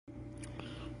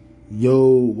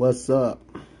Yo, what's up?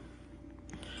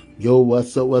 Yo,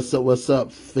 what's up,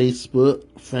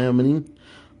 Facebook family?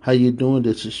 How you doing?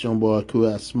 This is your boy Crew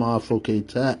at Small 4K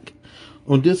Tech.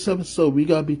 On this episode, we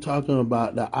gotta be talking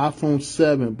about the iPhone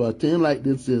 7, but then like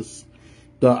this is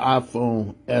the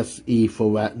iPhone SE for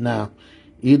right now.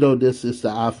 Even though this is the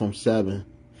iPhone 7,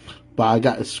 but I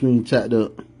got the screen tapped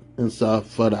up and stuff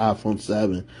for the iPhone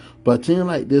 7. But then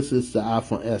like this is the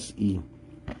iPhone SE.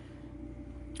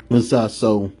 And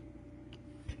so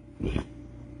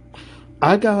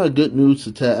I got a good news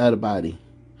to tell everybody.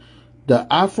 The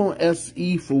iPhone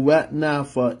SE for right now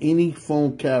for any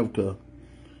phone character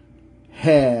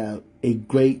have a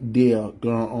great deal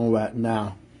going on right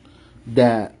now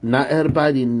that not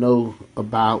everybody know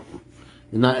about.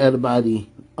 Not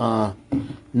everybody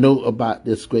know about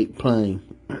this great plane.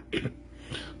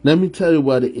 Let me tell you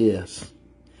what it is.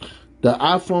 The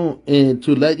iPhone, and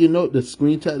to let you know, the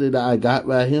screen tap that I got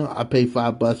right here, I paid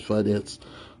 $5 for this.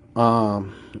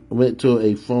 Went to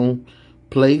a phone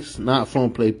place, not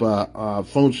phone place, but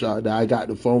phone shop that I got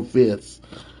the phone fixed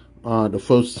the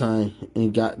first time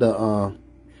and got the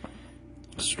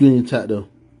screen tap to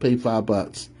pay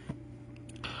 $5.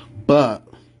 But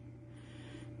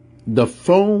the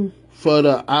phone for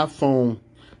the iPhone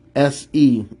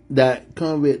SE that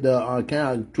come with the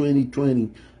kind of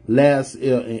 2020 last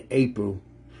year in April,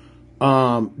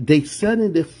 they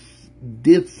selling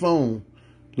this phone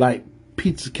like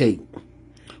pizza cake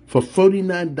for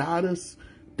 $49.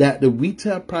 That the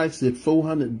retail price is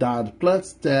 $400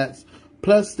 plus tax,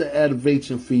 plus the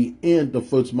activation fee and the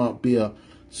first month bill.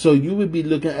 So you would be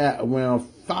looking at around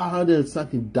 $500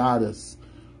 something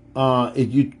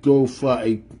if you go for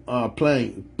a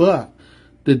plane. But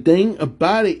the thing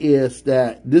about it is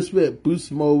that this with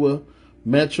Boost Mobile,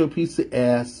 Metro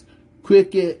PCS,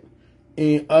 Cricket,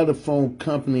 and other phone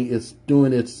company is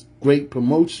doing its great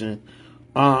promotion.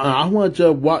 I want to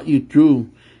just walk you through.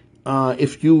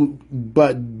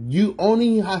 But you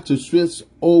only have to switch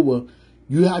over.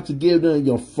 You have to give them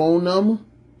your phone number,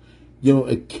 your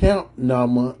account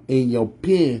number, and your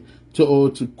PIN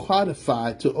to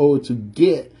qualify to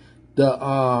get the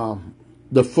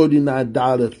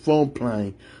 $49 phone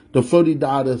plan, the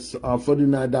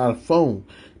 $49 phone.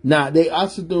 Now they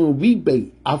also doing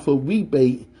rebate. After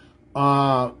rebate,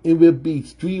 it will be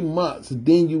 3 months.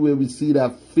 Then you will receive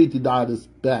that $50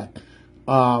 back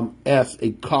as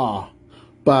a car.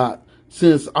 But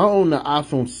since I own the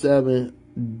iPhone 7,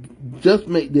 just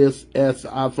make this as the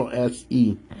iPhone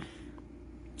SE.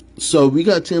 So we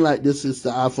got to like this is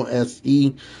the iPhone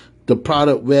SE, the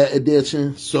product red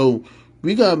edition. So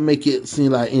we gotta make it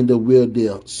seem like in the real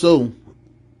deal. So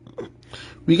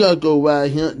we gotta go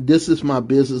right here. This is my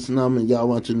business number. Y'all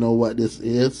want to know what this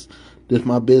is? This is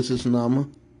my business number.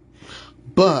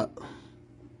 But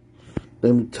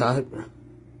let me type.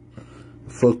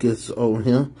 Focus over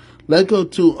here. Let's go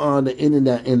to the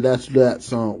internet and let's do that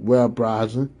some web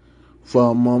browsing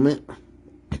for a moment.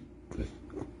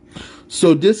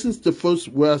 So this is the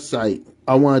first website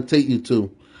I want to take you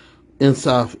to. And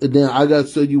then I gotta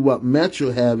show you what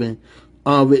Metro having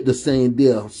with the same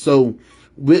deal. So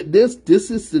with this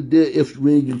is the deal if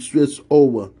when you switch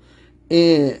over.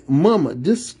 And mama,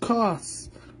 this costs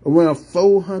around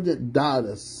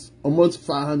 $400, almost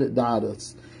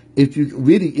 $500. If you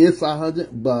really is $500,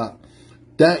 but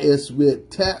that is with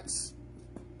tax,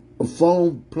 a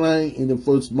phone plan in the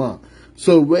first month.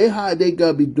 So way how they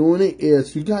gotta be doing it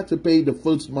is you got to pay the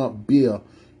first month bill.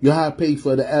 You have to pay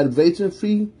for the activation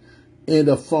fee and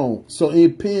the phone. So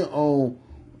it depends on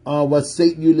what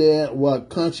state you live at, what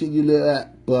country you live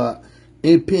at, but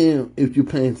it depends if you're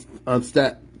paying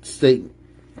state.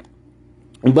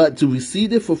 But to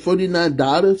receive it for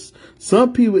 $49,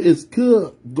 some people it's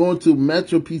good going to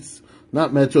Metro Piece,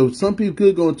 not Metro. Some people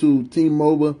could go to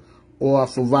T-Mobile or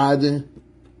Verizon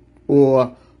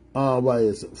or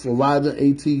Verizon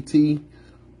AT&T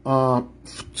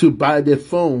to buy their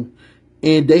phone,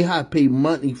 and they have to pay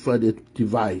money for the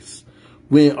device.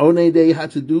 When only they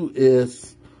have to do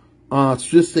is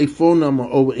switch their phone number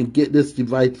over and get this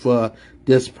device for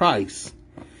this price.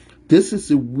 This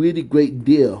is a really great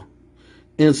deal.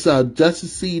 And so just to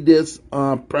see this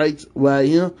price right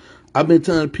here, I've been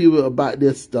telling people about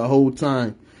this the whole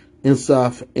time and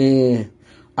stuff. And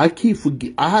I keep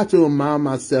forget. I have to remind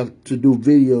myself to do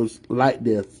videos like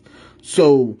this.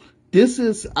 So this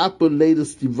is Apple's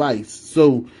latest device.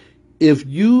 So if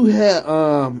you had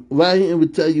right here, it will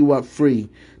tell you what free.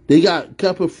 They got a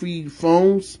couple of free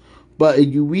phones, but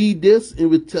if you read this, it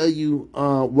will tell you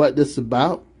what this is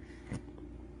about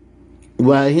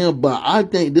right here. But I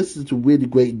think this is a really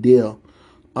great deal.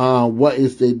 What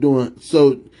is they doing?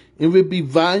 So It will be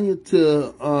valued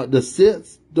to the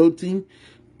 6th, 13,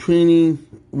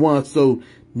 21. So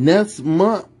next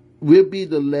month will be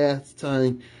the last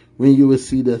time when you will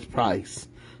see this price.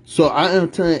 So I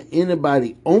am telling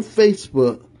anybody on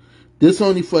Facebook, this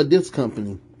only for this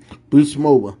company, Boost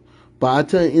Mobile. But I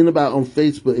tell anybody on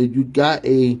Facebook, if you got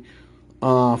a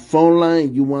phone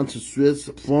line, you want to switch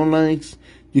phone lines,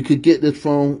 you could get this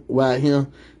phone right here.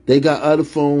 They got other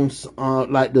phones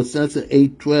like the Samsung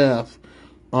A12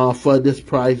 for this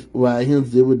price right here,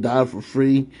 $0 for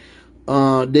free.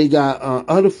 They got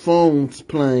other phones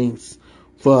plans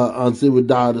for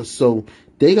 $0. So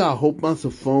they got a whole bunch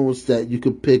of phones that you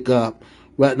could pick up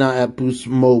right now at Boost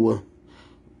Mobile.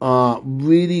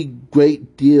 Really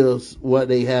great deals what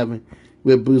they having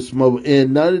with Boost Mobile.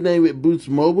 And another thing with Boost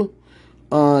Mobile,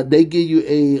 they give you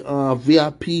a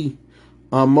VIP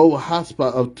mobile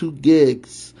hotspot of 2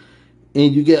 gigs,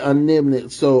 and you get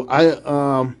unlimited. So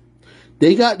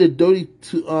they got the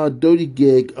 30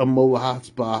 gig of mobile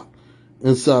hotspot,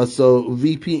 and so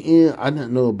VPN. I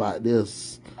didn't know about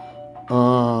this.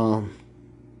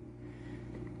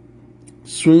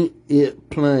 Swing it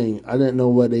playing. I didn't know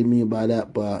what they mean by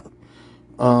that, but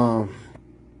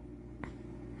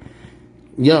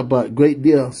yeah, but great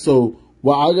deal. So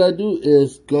what I gotta do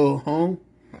is go home,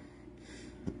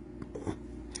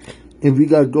 and we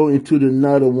gotta go into the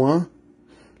another one.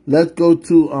 Let's go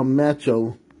to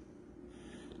Macho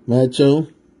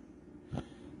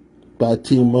by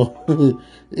T-Mobile.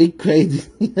 It's crazy.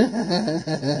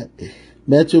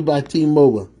 Metro by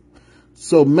T-Mobile.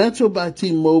 So Metro by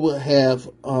T-Mobile have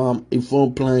a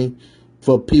phone plan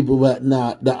for people right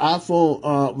now. The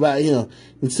iPhone right here,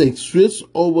 it says switch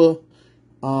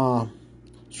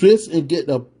and get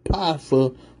the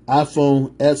powerful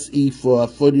iPhone SE for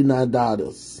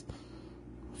 $49.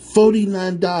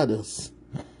 $49.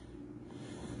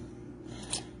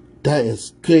 That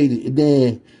is crazy. And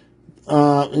then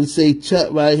it say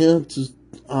check right here to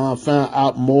find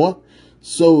out more.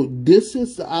 So this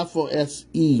is the iPhone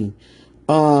SE.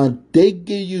 They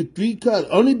give you 3 colors.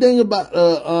 Only thing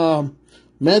about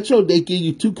Metro, they give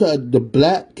you 2 colors, the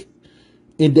black,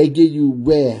 and they give you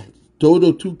red. Those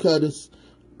are 2 colors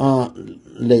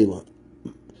label.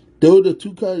 Those are the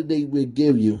 2 colors they will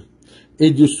give you.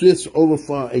 And you switch over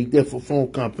for a different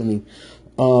phone company.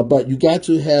 But you got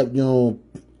to have your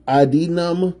ID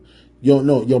number,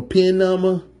 your PIN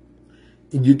number,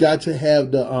 and you got to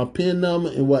have the PIN number,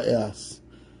 and what else?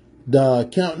 The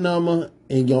account number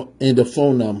and the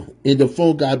phone number. And the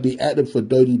phone got to be active for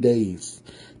 30 days.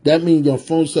 That means your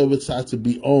phone service has to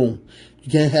be on.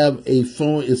 You can't have a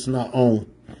phone it's not on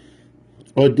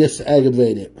or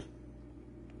disactivated.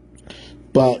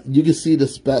 But you can see the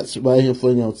specs right here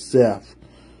for yourself.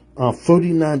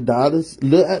 $49.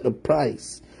 Look at the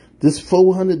price. This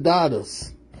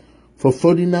 $400 for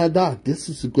 $49. This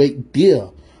is a great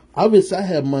deal. I wish I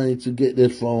had money to get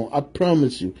this phone. I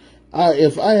promise you.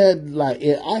 If I had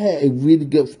a really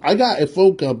good, I got a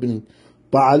phone company,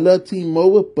 but I love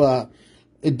T-Mobile. But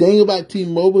the thing about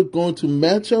T-Mobile going to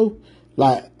Metro,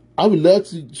 like I would love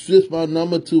to switch my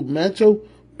number to Metro,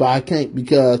 but I can't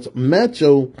because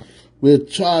Metro will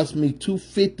charge me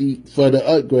 $250 for the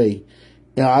upgrade,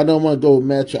 and I don't want to go with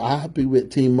Metro. I'm happy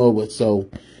with T-Mobile. So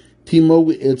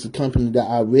T-Mobile is a company that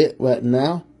I with right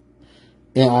now,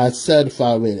 and I'm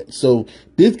satisfied with it. So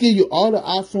this gives you all the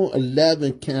iPhone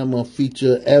 11 camera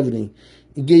feature, everything.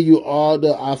 It gives you all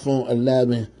the iPhone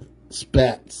 11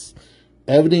 specs.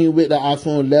 Everything with the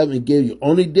iPhone 11 it gives you.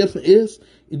 Only difference is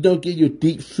it don't give you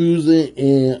deep fusion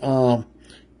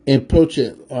and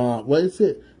portrait. What is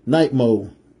it? Night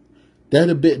mode.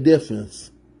 That's a bit different.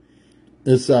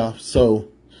 It's so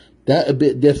that a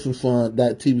bit different from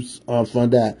that TV from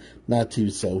that not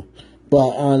TV so.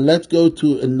 But let's go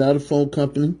to another phone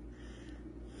company.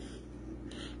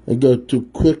 I go to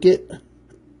Cricket.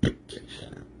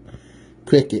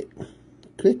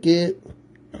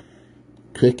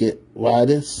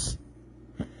 Wireless.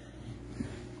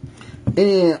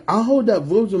 And I hope that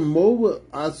Virgin Mobile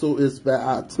also is back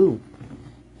out too.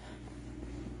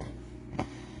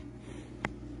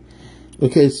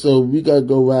 Okay, so we gotta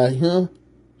go right here.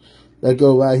 Let's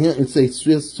go right here and say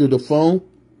switch to the phone.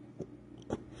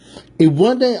 And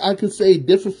one thing I could say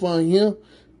different from here,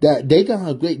 that they got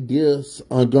a great deals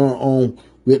going on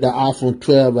with the iPhone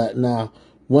 12 right now.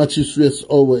 Once you switch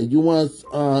over, you want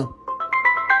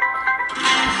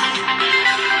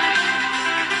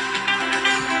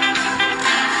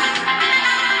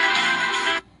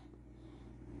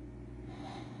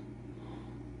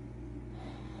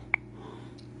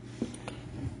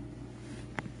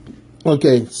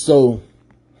okay, so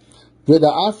With the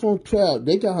iPhone 12,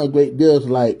 they got some great deals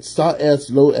like start as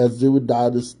low as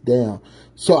 $0 down.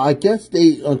 So I guess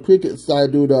they on Cricket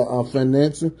side do the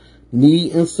financing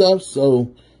need and stuff.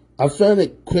 So I found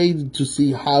it crazy to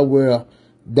see how well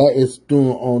that is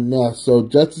doing on there. So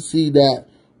just to see that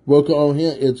working on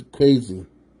here is crazy.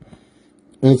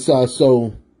 And so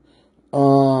 4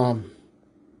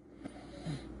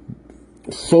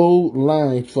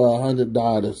 lines for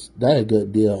 $100. That's a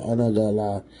good deal. I'm not gonna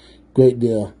lie, great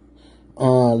deal.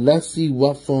 Let's see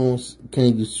what phones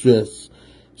can you stress.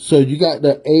 So you got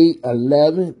the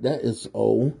A11, that is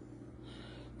old.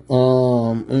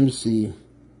 Let me see.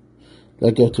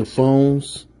 Let's go to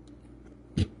phones.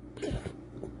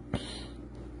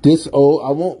 This old,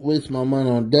 I won't waste my money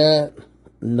on that.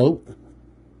 Nope.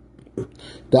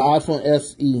 The iPhone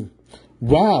SE.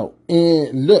 Wow.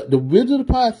 And look, the original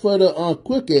price for the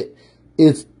Cricket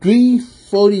is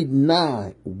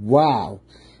 $349. Wow.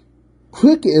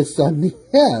 Cricket is something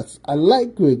else. I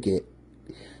like Cricket.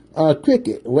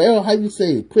 Cricket. Well, how you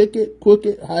say it? Cricket,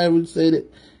 however you say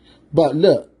it. But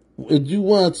look, if you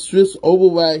want to switch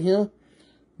over right here,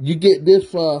 you get this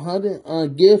for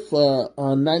 $100 gift for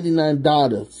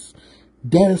 $99.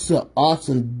 That's an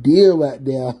awesome deal right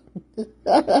there.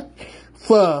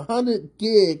 For 100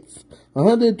 gigs,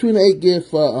 128 gigs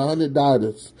for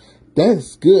 $100.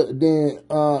 That's good. Then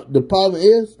the problem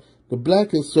is the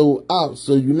black is sold out,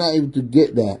 so you're not able to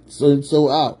get that. So it's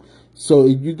sold out. So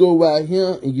if you go right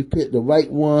here and you pick the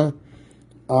right one,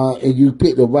 it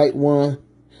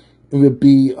would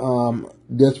be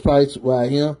this price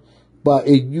right here. But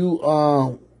if you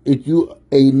a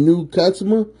new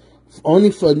customer,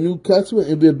 only for a new customer,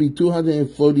 it will be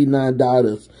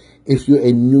 $249 if you're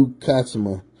a new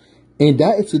customer. And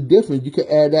that is the difference. You can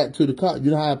add that to the cart.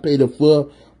 You don't have to pay the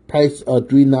full price of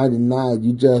 $399.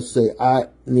 You just say, I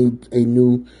need a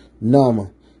new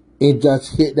number. And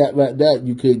just hit that right there,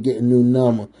 you could get a new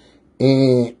number.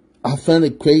 And I found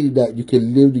it crazy that you could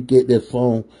literally get that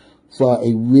phone for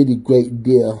a really great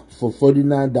deal. For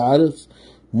 $49,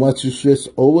 once you switch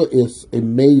over, it's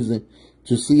amazing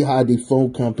to see how the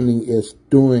phone company is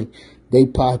doing. They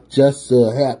pop just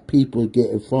to have people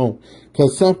get a phone.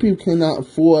 Because some people cannot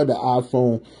afford the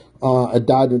iPhone,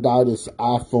 $1,000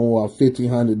 iPhone or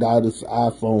 $1,500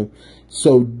 iPhone.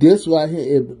 So this right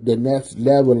here is the next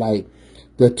level. Like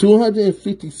the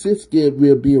 256 gig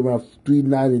will be around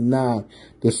 $399.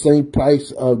 The same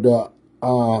price of the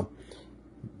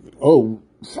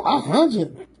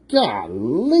 500.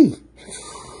 Golly.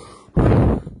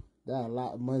 That's a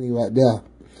lot of money right there.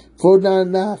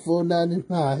 $499,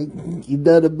 $499. You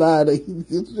done about it. You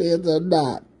said or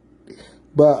not.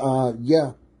 But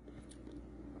yeah.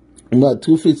 But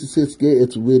 256 gig,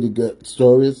 it's really good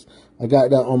storage. I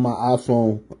got that on my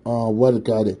iPhone. What I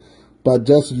got it. But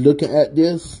just looking at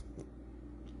this,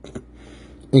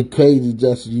 and crazy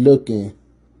just looking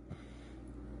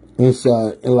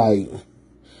inside, and like,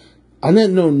 I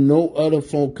didn't know no other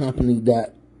phone company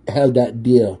that have that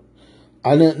deal.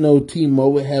 I didn't know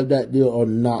T-Mobile have that deal or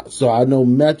not. So I know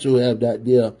Metro have that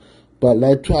deal. But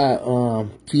let's try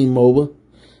T-Mobile.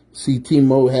 See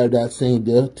T-Mobile have that same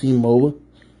deal. T-Mobile.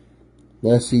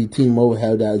 Let's see T-Mobile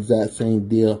have that exact same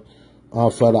deal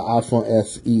for the iPhone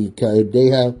SE. Because if they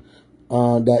have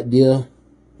that deal,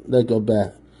 let's go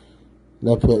back.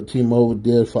 Let's put T-Mobile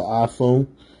deal for iPhone.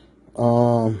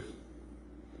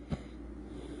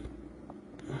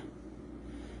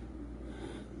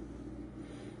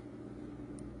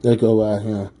 Let's go right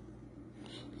here.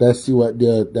 Let's see what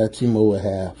deal that T-Mobile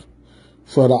have.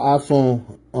 For the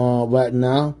iPhone right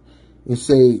now, you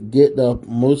say get the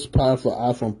most powerful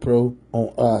iPhone Pro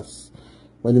on us.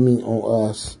 What do you mean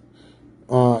on us?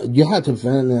 You have to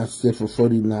finance it for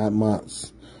 49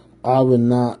 months. I would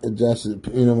not adjust it.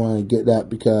 You don't want to get that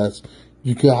because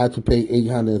you could have to pay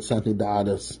 $800 something.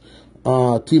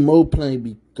 T-Mobile plan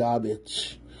be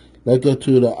garbage. Let's go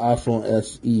to the iPhone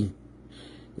SE.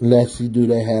 Let's see, do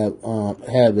they have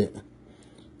it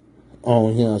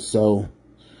on here? So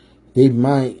they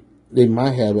might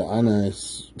have it. I know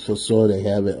for sure they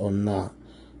have it or not.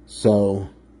 So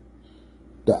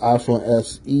the iPhone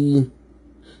SE,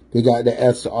 they got the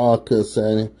SR cut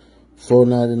setting,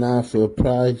 $499 for the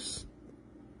price.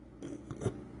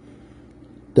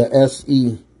 The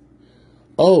SE.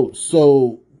 Oh,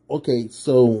 so okay.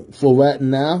 So for right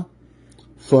now,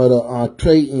 for the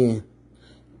trade-in.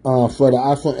 For the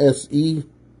iPhone SE,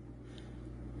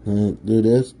 do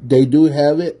this. They do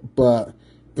have it, but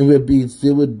it would be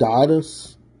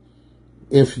 $0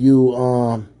 if you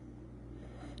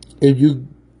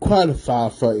qualify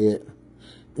for it.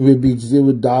 It would be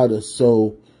 $0.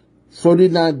 So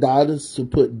 $49 to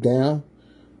put down.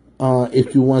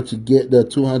 if you want to get the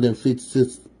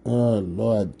 256,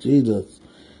 Lord Jesus,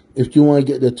 if you want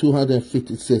to get the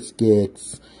 256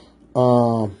 gigs,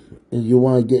 and you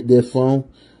want to get this phone,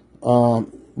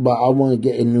 but I want to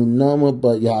get a new number,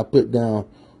 but yeah, I put down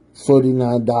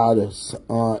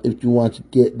 $49, if you want to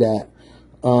get that.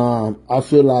 I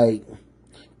feel like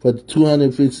for the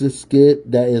 256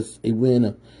 gig, that is a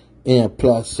winner and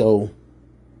plus, so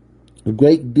a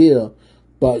great deal,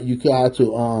 but you got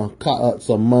to cut up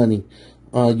some money.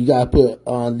 You got to put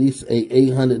at least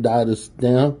 $800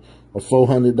 down or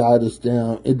 $400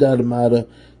 down. It doesn't matter.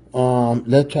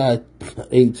 Let's try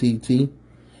ATT and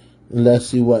let's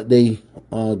see what they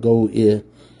go in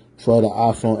for the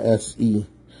iPhone SE.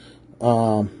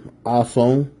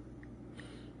 iPhone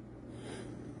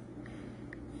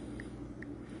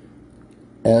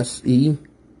SE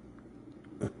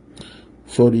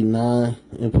 49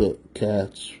 input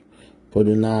cash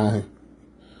 49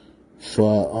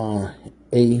 for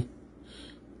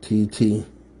ATT.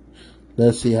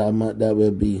 Let's see how much that will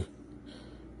be.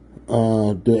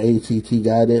 The ATT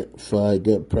got it for a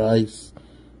good price.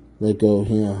 Let's go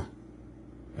here.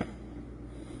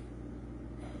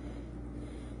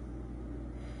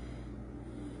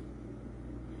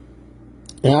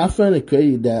 And I find it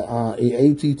crazy that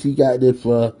ATT got it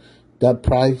for that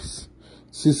price.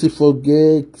 64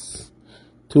 gigs,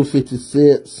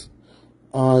 256.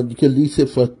 You can lease it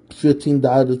for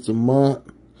 $15 a month.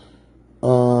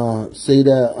 Say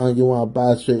that you want to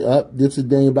buy straight up. This is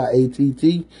the thing about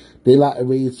ATT. They like to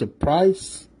raise the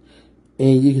price.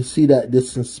 And you can see that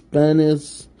this is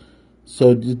Spanish.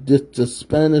 So this the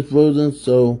Spanish version.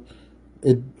 So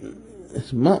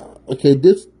it's my, okay,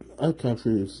 this, I'm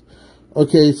confused.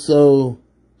 Okay, so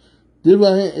this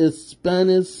right here is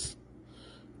Spanish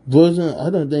version. I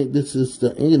don't think this is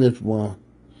the English one.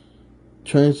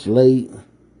 Translate.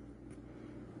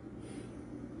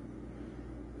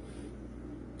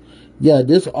 Yeah,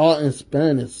 this all in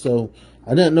Spanish, so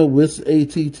I didn't know which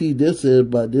ATT this is,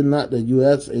 but they're not the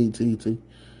US ATT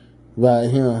right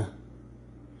here.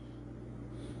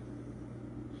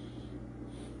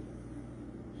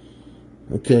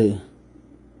 Okay.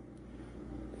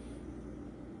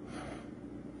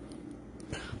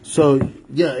 So,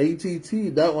 yeah,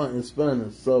 ATT, that one in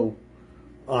Spanish, so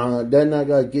they're not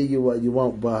going to give you what you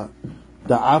want, but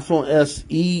the iPhone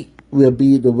SE will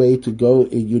be the way to go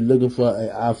if you're looking for an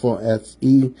iPhone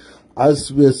SE. I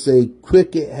will say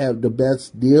Cricket have the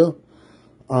best deal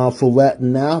for right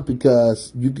now,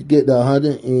 because you could get the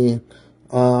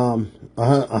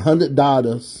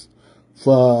 $100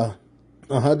 for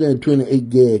 128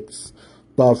 gigs.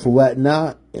 But for right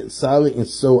now, it's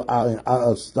sold out and out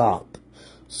of stock.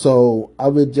 So I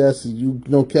would just, you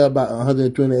don't care about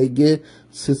 128 gig,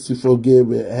 64 gig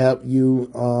will help you,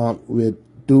 will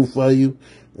do for you.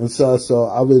 And so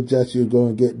I would just, you're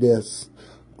going to get this,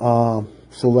 for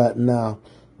right now.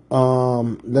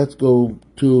 Let's go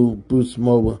to Boost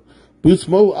Mobile. Boost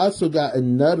Mobile also got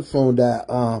another phone that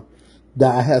I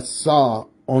had saw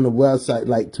on the website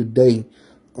like today.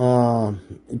 It's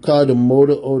called the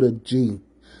Motorola G.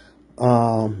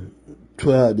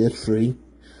 12 is free.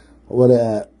 What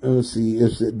that? Let me see.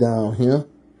 Is it down here?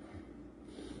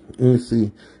 Let me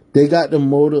see. They got the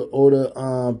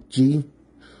Motorola G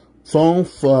phone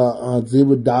for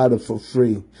 $0 for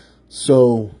free.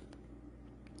 So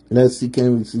let's see.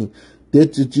 Can we see?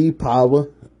 This the G Power?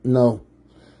 No.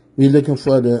 We're looking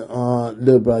for the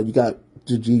little brother. You got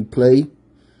the G Play,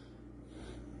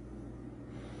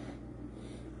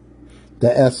 the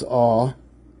SR,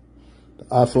 the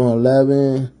iPhone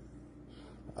 11,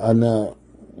 and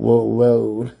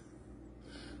Road.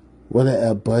 What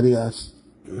that, buddy? I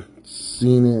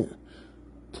seen it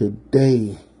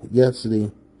today,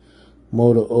 yesterday.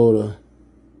 Motorola.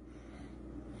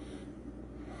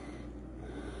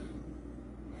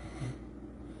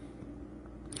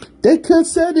 They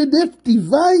considered this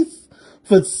device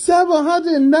for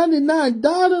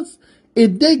 $799.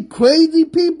 If they crazy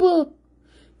people,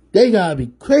 they gotta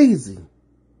be crazy.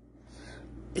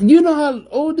 You know how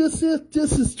old this is?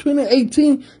 This is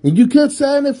 2018, and you can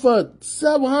sell it for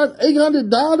 $700,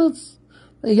 $800?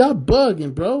 Man, y'all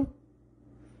bugging, bro.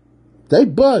 They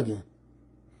bugging.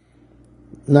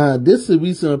 Now, this is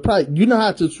reasonable price. You know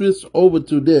how to switch over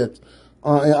to this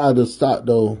out of stock,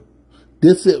 though.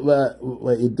 This it,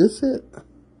 wait, is this it?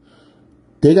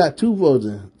 They got two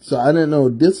versions, so I didn't know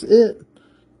this it.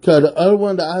 Cause the other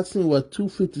one that I seen was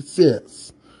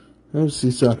 $256. Let me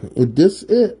see something. Is this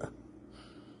it?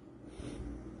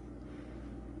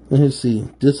 Let me see.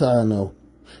 This how I know.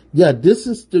 Yeah, this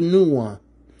is the new one.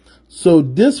 So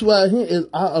this right here is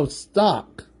out of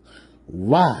stock.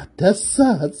 Wow, that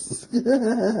sucks.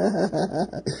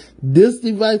 This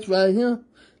device right here,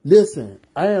 listen,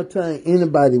 I am telling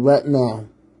anybody right now,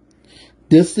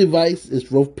 this device is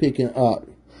worth picking up.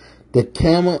 The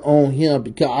camera on here,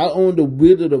 because I own the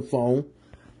width of the phone,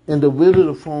 and the width of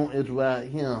the phone is right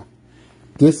here.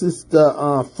 This is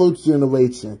the first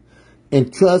generation.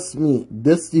 And trust me,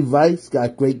 this device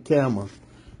got great camera.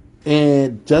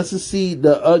 And just to see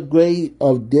the upgrade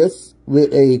of this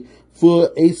with a full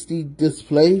HD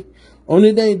display,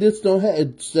 only thing this don't have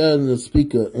is selling the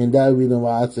speaker, and that's the reason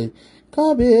why I say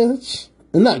garbage.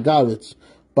 And not garbage,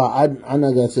 but I'm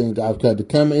not gonna say garbage because the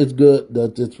camera is good, the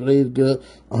display is good,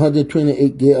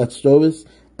 128 gig of storage.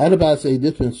 I'd about to say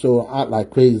this been sold out like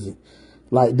crazy.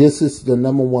 Like this is the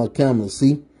 #1 camera,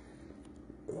 see?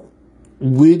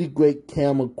 Really great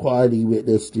camera quality with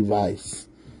this device.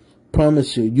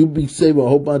 Promise you, you'll be saving a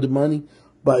whole bunch of money.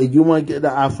 But if you want to get the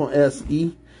iPhone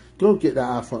SE, go get the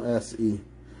iPhone SE.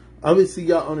 I will see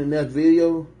y'all on the next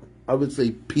video. I would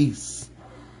say peace.